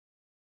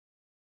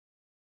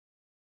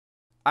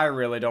I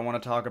really don't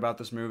want to talk about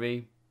this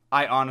movie.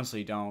 I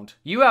honestly don't.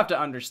 You have to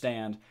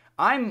understand,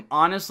 I'm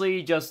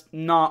honestly just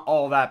not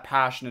all that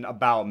passionate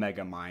about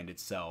Megamind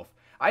itself.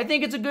 I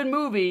think it's a good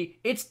movie,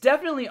 it's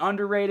definitely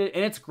underrated,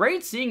 and it's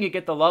great seeing it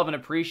get the love and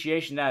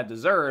appreciation that it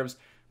deserves,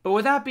 but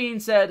with that being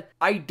said,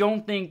 I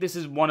don't think this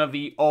is one of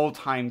the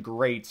all-time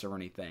greats or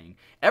anything.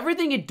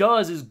 Everything it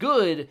does is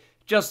good,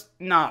 just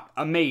not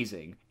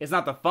amazing. It's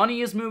not the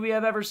funniest movie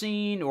I've ever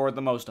seen, or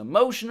the most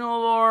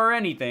emotional, or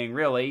anything,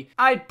 really.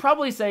 I'd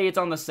probably say it's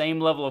on the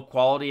same level of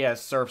quality as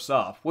Surf's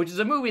Up, which is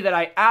a movie that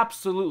I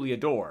absolutely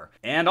adore.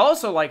 And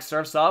also like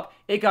Surf's Up,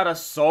 it got a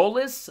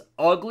soulless,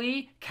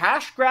 ugly,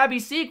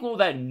 cash-grabby sequel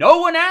that no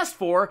one asked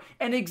for,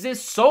 and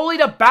exists solely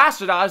to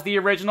bastardize the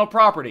original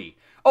property.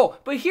 Oh,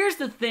 but here's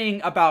the thing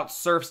about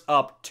Surf's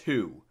Up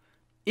 2.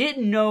 It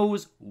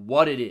knows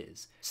what it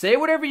is. Say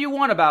whatever you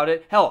want about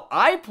it. Hell,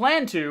 I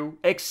plan to,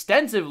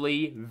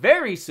 extensively,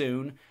 very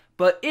soon,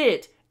 but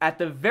it, at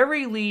the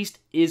very least,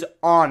 is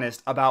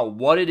honest about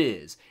what it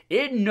is.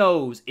 It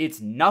knows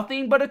it's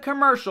nothing but a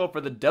commercial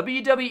for the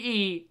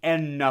WWE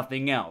and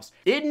nothing else.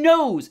 It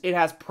knows it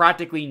has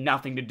practically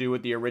nothing to do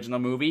with the original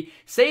movie,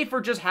 save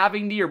for just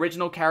having the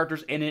original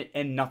characters in it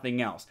and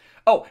nothing else.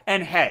 Oh,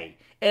 and hey,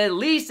 at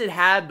least it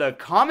had the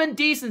common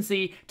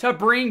decency to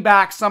bring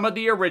back some of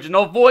the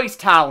original voice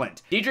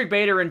talent. Diedrich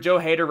Bader and Joe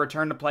Hader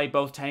returned to play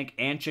both Tank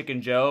and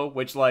Chicken Joe,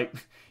 which, like,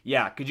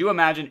 yeah, could you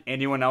imagine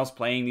anyone else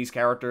playing these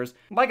characters?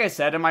 Like I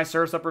said in my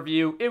Surf's Up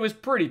review, it was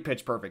pretty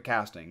pitch perfect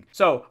casting.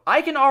 So,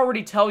 I can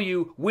already tell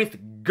you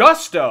with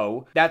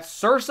gusto that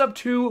Surf's Up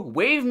 2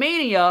 Wave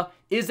Mania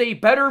is a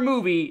better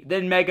movie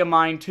than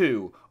Megamind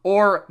 2,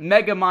 or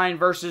Megamind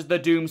versus the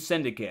Doom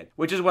Syndicate,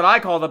 which is what I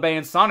call the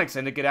band Sonic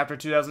Syndicate after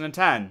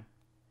 2010.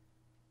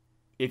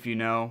 If you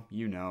know,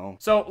 you know.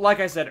 So, like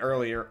I said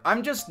earlier,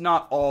 I'm just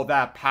not all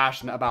that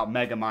passionate about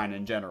Megamind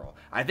in general.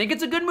 I think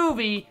it's a good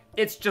movie,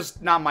 it's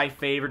just not my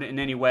favorite in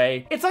any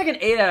way. It's like an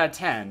 8 out of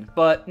 10,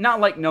 but not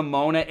like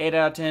Nimona 8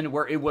 out of 10,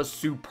 where it was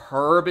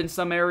superb in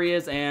some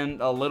areas and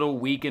a little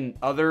weak in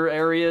other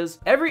areas.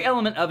 Every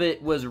element of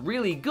it was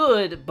really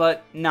good,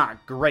 but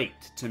not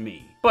great to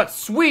me. But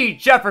sweet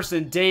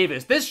Jefferson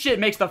Davis, this shit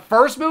makes the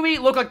first movie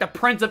look like the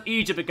Prince of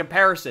Egypt in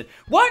comparison.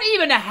 What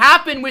even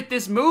happened with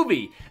this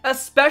movie?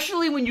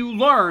 Especially when you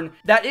learn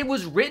that it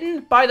was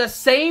written by the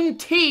same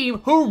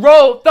team who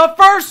wrote the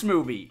first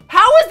movie.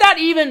 How is that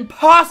even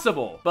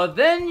possible? But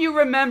then you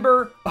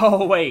remember,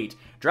 oh wait,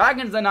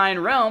 Dragons: The Nine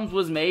Realms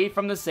was made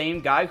from the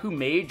same guy who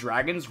made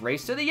Dragon's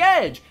Race to the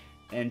Edge.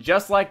 And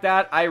just like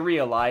that, I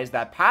realized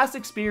that past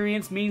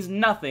experience means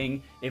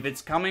nothing if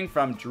it's coming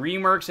from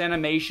DreamWorks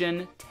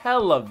Animation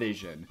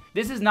Television.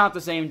 This is not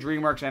the same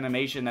DreamWorks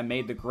Animation that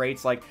made the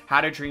greats like How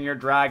to Train Your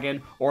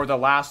Dragon or The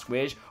Last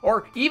Wish,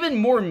 or even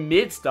more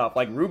mid stuff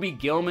like Ruby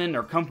Gilman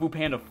or Kung Fu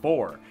Panda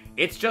 4.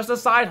 It's just a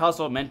side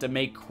hustle meant to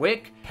make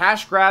quick,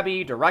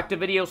 cash-grabby,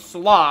 direct-to-video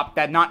slop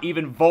that not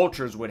even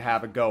vultures would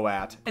have a go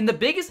at. And the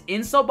biggest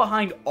insult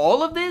behind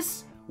all of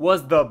this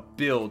was the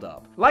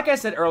build-up. Like I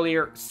said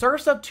earlier,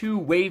 Surf's Up 2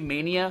 Wave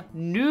Mania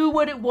knew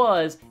what it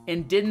was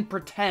and didn't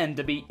pretend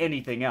to be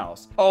anything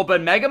else. Oh,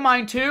 but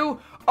Megamind 2?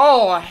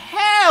 Oh,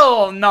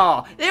 hell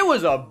no! It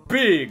was a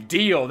big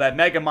deal that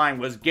Megamind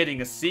was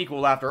getting a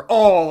sequel after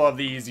all of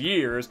these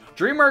years.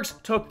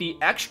 DreamWorks took the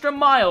extra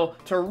mile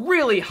to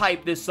really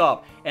hype this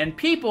up, and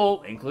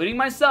people, including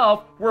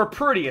myself, were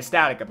pretty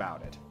ecstatic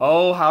about it.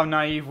 Oh, how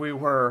naive we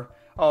were.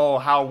 Oh,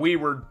 how we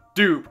were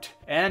duped.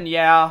 And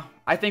yeah,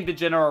 I think the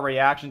general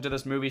reaction to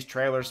this movie's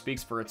trailer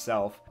speaks for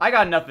itself. I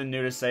got nothing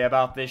new to say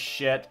about this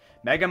shit.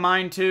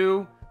 Megamind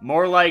 2?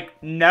 More like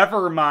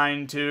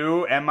Nevermind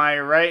 2, am I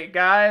right,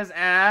 guys?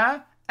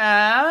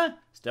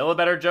 Still a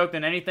better joke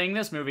than anything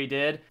this movie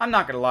did. I'm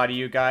not gonna lie to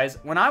you guys,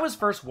 when I was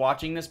first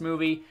watching this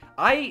movie,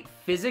 I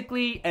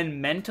physically and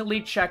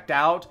mentally checked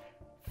out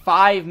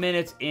 5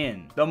 minutes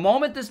in. The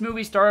moment this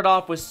movie started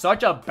off with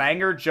such a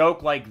banger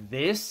joke like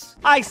this.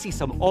 I see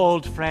some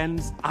old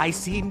friends. I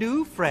see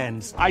new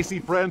friends. I see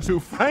friends who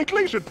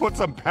frankly should put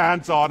some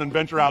pants on and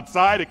venture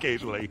outside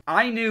occasionally.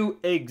 I knew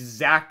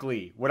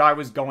exactly what I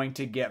was going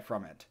to get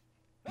from it.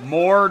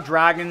 More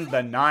Dragons: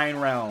 The Nine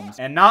Realms.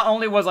 And not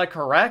only was I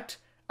correct,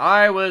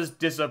 I was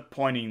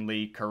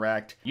disappointingly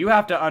correct. You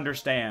have to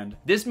understand,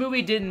 this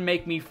movie didn't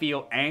make me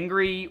feel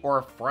angry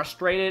or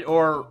frustrated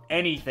or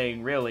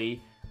anything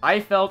really. I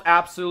felt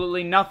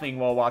absolutely nothing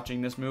while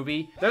watching this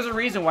movie. There's a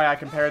reason why I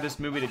compare this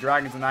movie to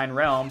Dragons: The Nine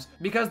Realms,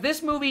 because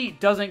this movie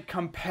doesn't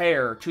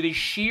compare to the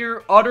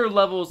sheer utter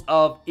levels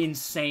of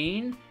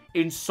insane,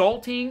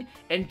 insulting,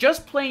 and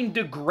just plain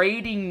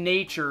degrading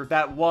nature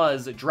that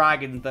was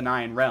Dragons: The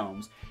Nine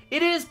Realms.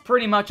 It is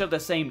pretty much of the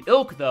same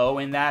ilk though,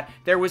 in that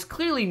there was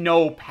clearly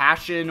no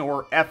passion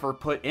or effort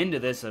put into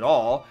this at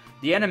all.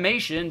 The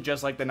animation,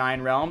 just like the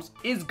Nine Realms,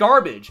 is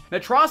garbage.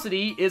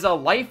 Metrocity is a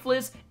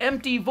lifeless,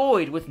 empty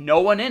void with no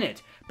one in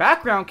it.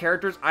 Background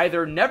characters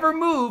either never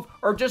move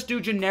or just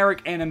do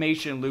generic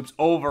animation loops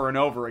over and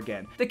over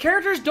again. The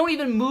characters don't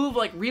even move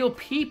like real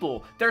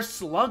people. They're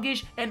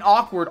sluggish and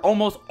awkward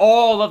almost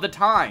all of the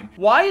time.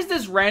 Why is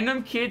this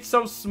random kid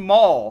so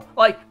small?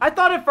 Like, I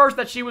thought at first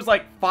that she was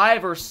like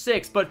 5 or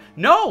 6, but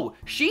no,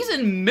 she's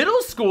in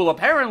middle school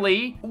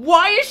apparently.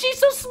 Why is she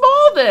so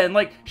small then?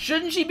 Like,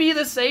 shouldn't she be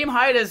the same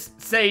height as,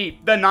 say,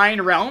 the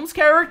Nine Realms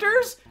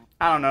characters?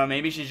 I don't know,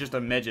 maybe she's just a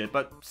midget,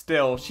 but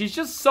still, she's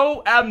just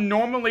so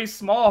abnormally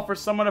small for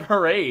someone of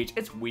her age.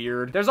 It's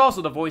weird. There's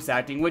also the voice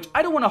acting, which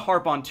I don't want to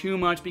harp on too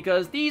much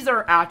because these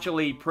are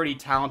actually pretty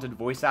talented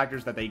voice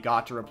actors that they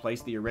got to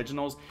replace the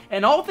originals,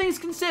 and all things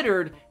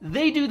considered,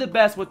 they do the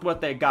best with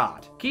what they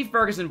got. Keith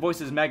Ferguson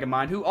voices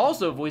Megamind, who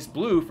also voiced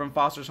Blue from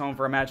Foster's Home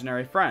for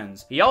Imaginary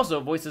Friends. He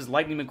also voices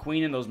Lightning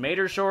McQueen in those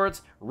Mater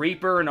shorts,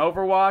 Reaper in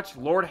Overwatch,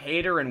 Lord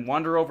Hater in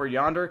Wonder Over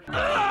Yonder.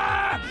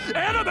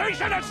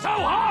 Animation is so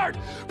hard!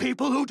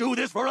 People who do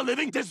this for a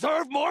living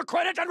deserve more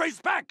credit and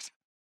respect!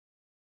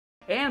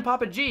 And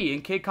Papa G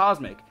in Kid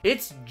Cosmic.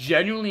 It's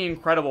genuinely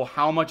incredible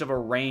how much of a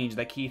range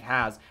that Keith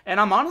has, and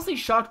I'm honestly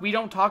shocked we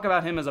don't talk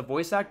about him as a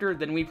voice actor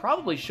than we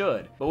probably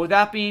should. But with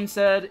that being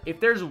said, if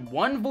there's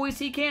one voice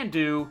he can't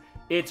do,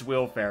 it's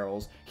Will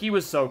Ferrell's. He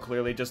was so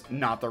clearly just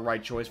not the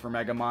right choice for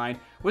Megamind.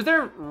 Was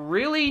there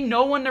really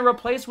no one to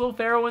replace Will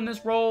Ferrell in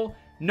this role?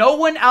 No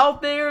one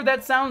out there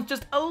that sounds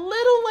just a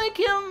little like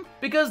him?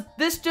 Because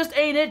this just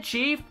ain't it,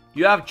 Chief.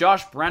 You have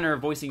Josh Brenner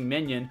voicing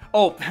Minion.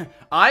 Oh,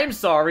 I'm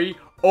sorry.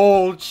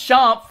 Old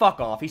chump. Fuck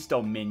off, he's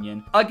still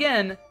Minion.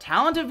 Again,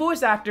 talented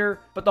voice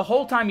actor, but the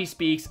whole time he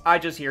speaks, I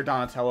just hear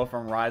Donatello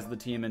from Rise of the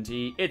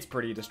TMNT. It's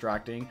pretty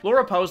distracting.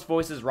 Laura Post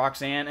voices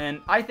Roxanne,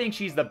 and I think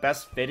she's the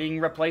best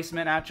fitting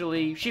replacement,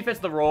 actually. She fits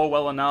the role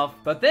well enough.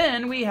 But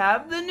then we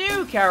have the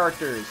new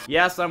characters.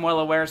 Yes, I'm well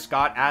aware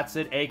Scott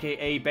Adsit,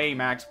 aka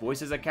Baymax,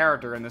 voices a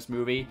character in this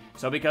movie.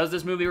 So because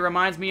this movie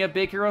reminds me of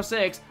Big Hero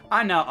 6,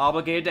 I'm now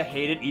obligated to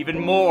hate it even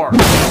more.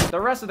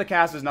 The rest of the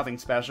cast is nothing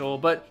special,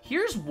 but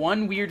here's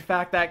one weird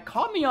fact that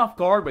caught me off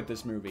guard with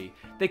this movie.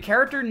 The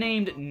character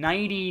named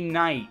Nighty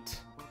Night.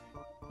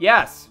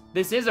 Yes,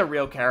 this is a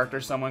real character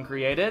someone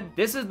created.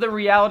 This is the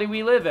reality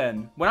we live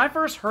in. When I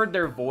first heard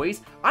their voice,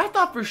 I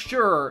thought for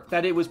sure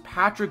that it was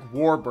Patrick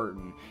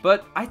Warburton,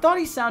 but I thought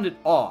he sounded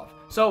off.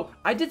 So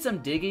I did some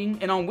digging,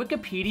 and on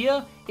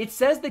Wikipedia, it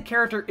says the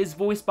character is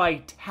voiced by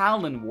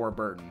Talon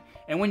Warburton.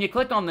 And when you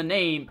click on the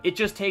name, it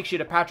just takes you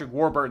to Patrick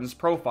Warburton's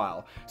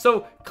profile.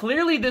 So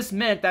clearly this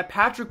meant that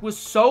Patrick was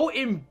so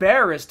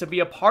embarrassed to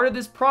be a part of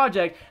this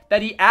project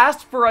that he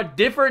asked for a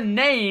different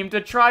name to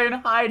try and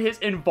hide his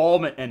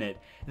involvement in it.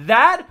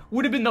 That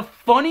would have been the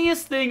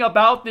funniest thing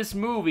about this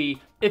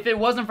movie if it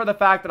wasn't for the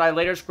fact that I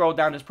later scrolled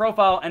down his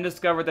profile and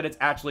discovered that it's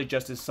actually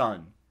just his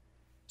son.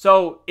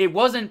 So it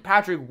wasn't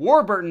Patrick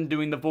Warburton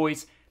doing the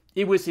voice,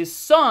 it was his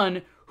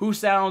son who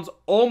sounds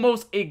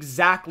almost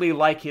exactly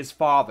like his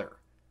father.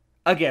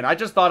 Again, I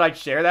just thought I'd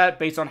share that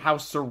based on how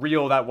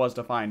surreal that was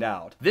to find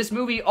out. This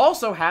movie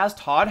also has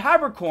Todd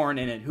Haberkorn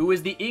in it, who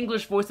is the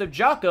English voice of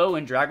Jocko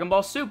in Dragon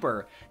Ball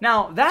Super.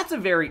 Now, that's a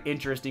very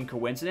interesting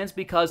coincidence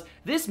because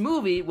this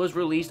movie was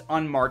released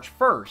on March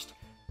 1st.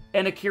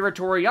 And Akira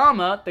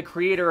Toriyama, the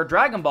creator of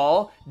Dragon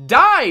Ball,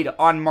 died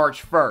on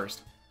March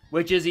 1st.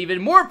 Which is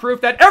even more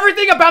proof that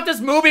everything about this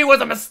movie was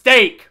a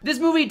mistake! This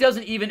movie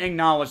doesn't even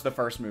acknowledge the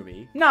first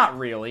movie. Not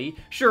really.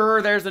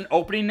 Sure, there's an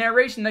opening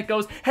narration that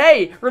goes,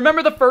 hey,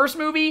 remember the first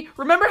movie?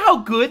 Remember how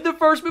good the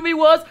first movie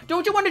was?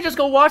 Don't you want to just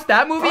go watch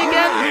that movie again?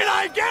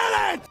 I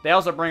get it! They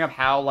also bring up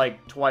Hal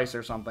like twice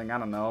or something, I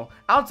don't know.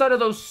 Outside of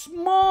those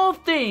small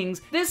things,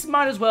 this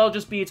might as well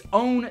just be its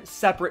own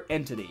separate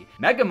entity.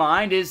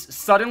 Megamind is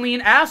suddenly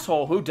an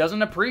asshole who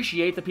doesn't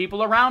appreciate the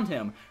people around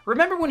him.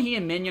 Remember when he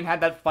and Minion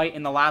had that fight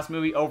in the last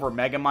movie over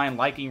Megamind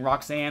liking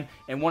Roxanne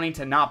and wanting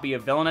to not be a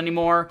villain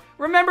anymore?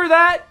 Remember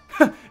that?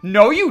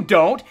 No you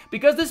don't,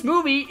 because this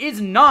movie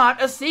is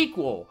not a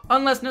sequel,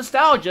 unless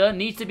nostalgia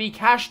needs to be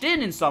cashed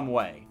in some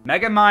way.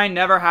 Megamind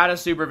never had a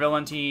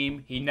supervillain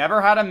team, he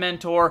never had a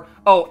mentor,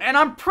 oh, and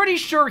I'm pretty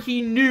sure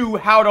he knew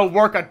how to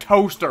work a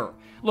toaster.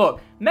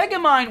 Look,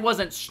 Megamind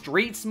wasn't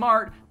street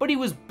smart, but he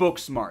was book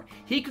smart.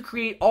 He could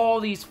create all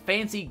these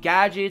fancy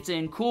gadgets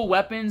and cool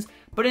weapons,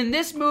 but in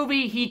this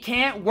movie, he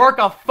can't work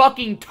a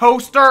fucking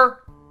toaster?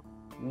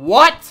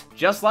 What?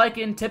 Just like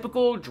in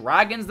typical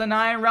Dragons the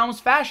Nine Realms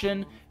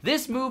fashion,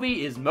 this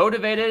movie is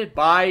motivated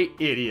by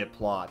idiot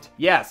plot.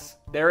 Yes,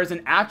 there is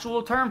an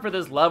actual term for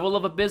this level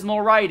of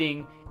abysmal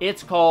writing.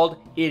 It's called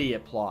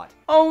idiot plot.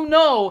 Oh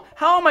no,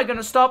 how am I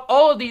gonna stop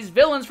all of these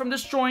villains from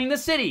destroying the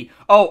city?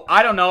 Oh,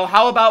 I don't know,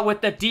 how about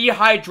with the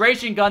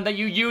dehydration gun that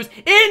you use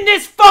in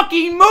this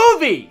fucking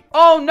movie?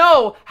 Oh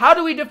no, how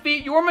do we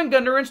defeat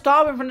Jormungandr and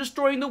stop him from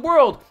destroying the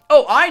world?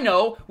 Oh, I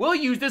know, we'll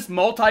use this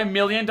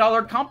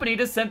multi-million-dollar company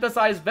to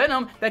synthesize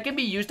venom that can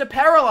be used to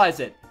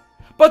paralyze it.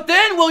 But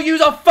then we'll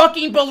use a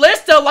fucking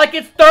ballista like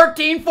it's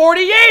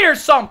 1348 or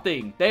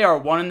something! They are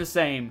one and the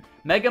same.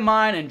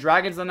 Megamind and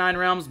Dragons of the Nine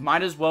Realms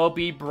might as well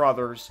be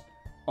brothers,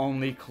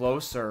 only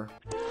closer.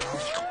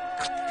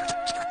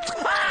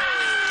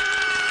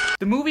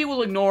 The movie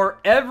will ignore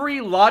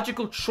every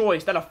logical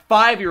choice that a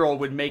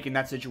 5-year-old would make in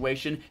that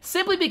situation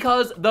simply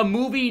because the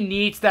movie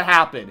needs to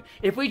happen.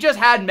 If we just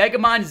had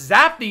Megamind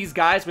zap these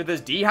guys with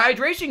his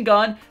dehydration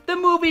gun, the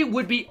movie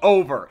would be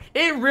over.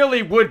 It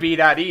really would be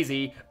that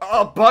easy,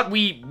 but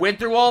we went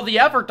through all the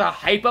effort to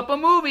hype up a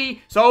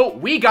movie, so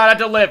we gotta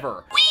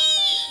deliver.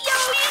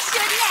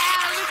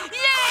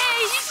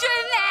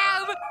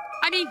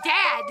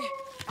 Dad,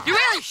 you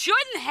really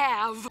shouldn't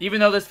have. Even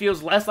though this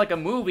feels less like a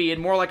movie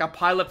and more like a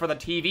pilot for the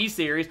TV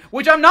series,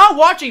 which I'm not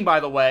watching, by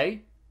the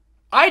way,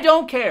 I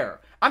don't care.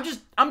 I'm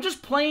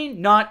just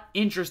plain not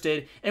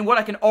interested in what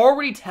I can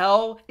already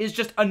tell is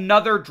just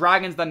another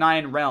Dragons the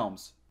Nine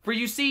Realms. For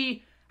you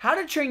see, How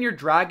to Train Your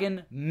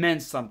Dragon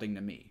meant something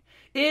to me.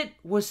 It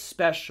was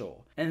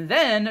special. And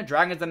then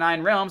Dragons the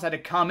Nine Realms had to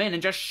come in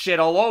and just shit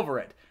all over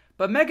it.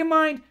 But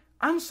Megamind,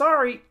 I'm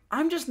sorry,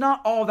 I'm just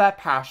not all that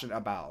passionate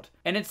about.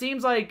 And it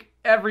seems like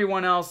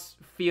everyone else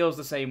feels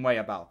the same way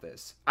about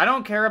this. I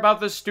don't care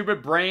about this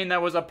stupid brain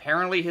that was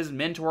apparently his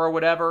mentor or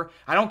whatever.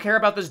 I don't care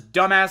about this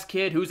dumbass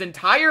kid whose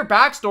entire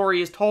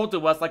backstory is told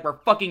to us like we're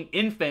fucking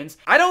infants.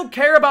 I don't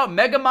care about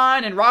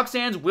Megamind and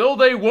Roxanne's will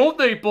they, won't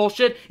they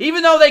bullshit,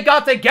 even though they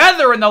got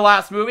together in the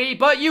last movie,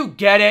 but you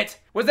get it.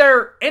 Was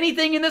there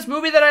anything in this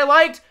movie that I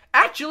liked?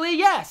 Actually,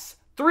 yes.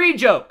 3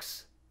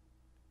 jokes.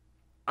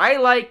 I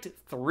liked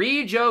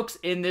 3 jokes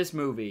in this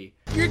movie.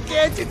 Your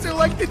gadgets are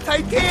like the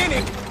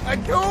Titanic, a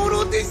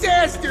total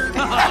disaster.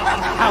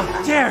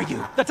 How dare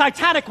you! The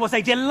Titanic was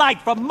a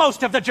delight for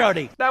most of the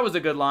journey. That was a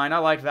good line. I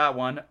liked that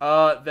one.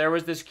 There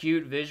was this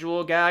cute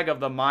visual gag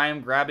of the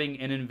mime grabbing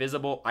an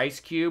invisible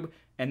ice cube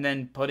and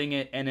then putting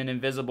it in an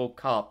invisible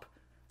cup.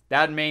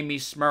 That made me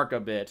smirk a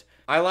bit.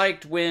 I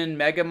liked when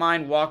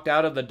Megamind walked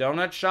out of the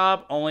donut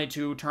shop only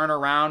to turn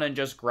around and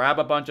just grab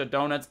a bunch of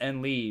donuts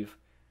and leave.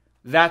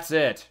 That's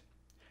it.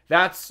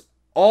 That's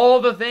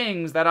all the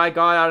things that I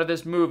got out of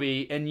this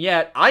movie, and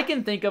yet I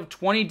can think of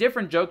 20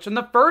 different jokes from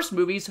the first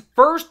movie's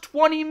first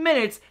 20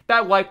 minutes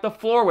that wiped the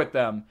floor with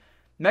them.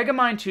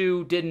 Megamind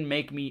 2 didn't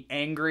make me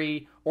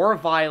angry or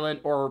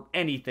violent or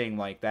anything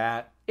like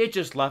that. It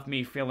just left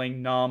me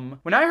feeling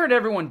numb. When I heard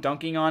everyone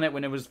dunking on it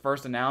when it was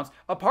first announced,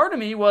 a part of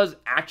me was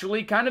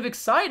actually kind of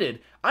excited.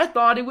 I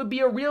thought it would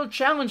be a real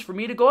challenge for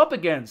me to go up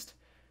against.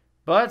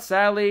 But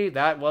sadly,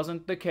 that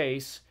wasn't the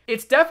case.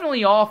 It's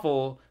definitely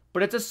awful,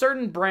 but it's a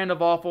certain brand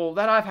of awful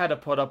that I've had to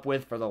put up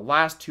with for the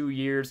last 2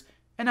 years,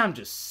 and I'm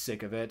just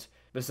sick of it.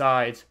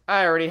 Besides,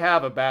 I already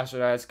have a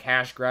bastardized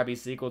cash-grabby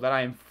sequel that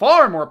I am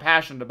far more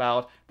passionate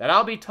about that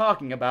I'll be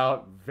talking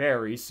about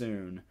very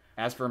soon.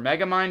 As for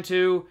Megamind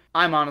 2,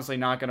 I'm honestly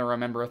not going to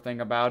remember a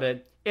thing about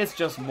it. It's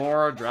just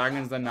more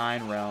Dragons the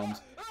Nine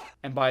Realms.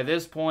 And by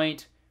this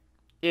point,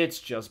 it's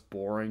just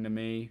boring to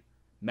me.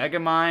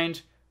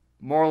 Megamind,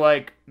 more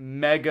like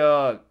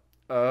Mega,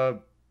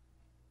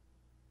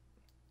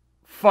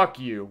 fuck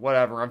you.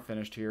 Whatever, I'm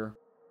finished here.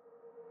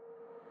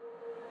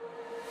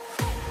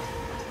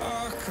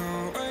 I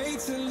can't wait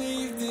to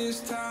leave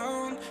this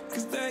town,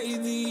 'cause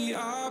lately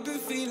I've been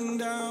feeling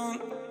down.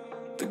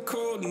 The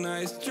cold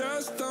nights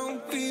just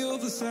don't feel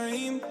the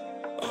same.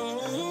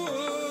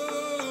 Oh.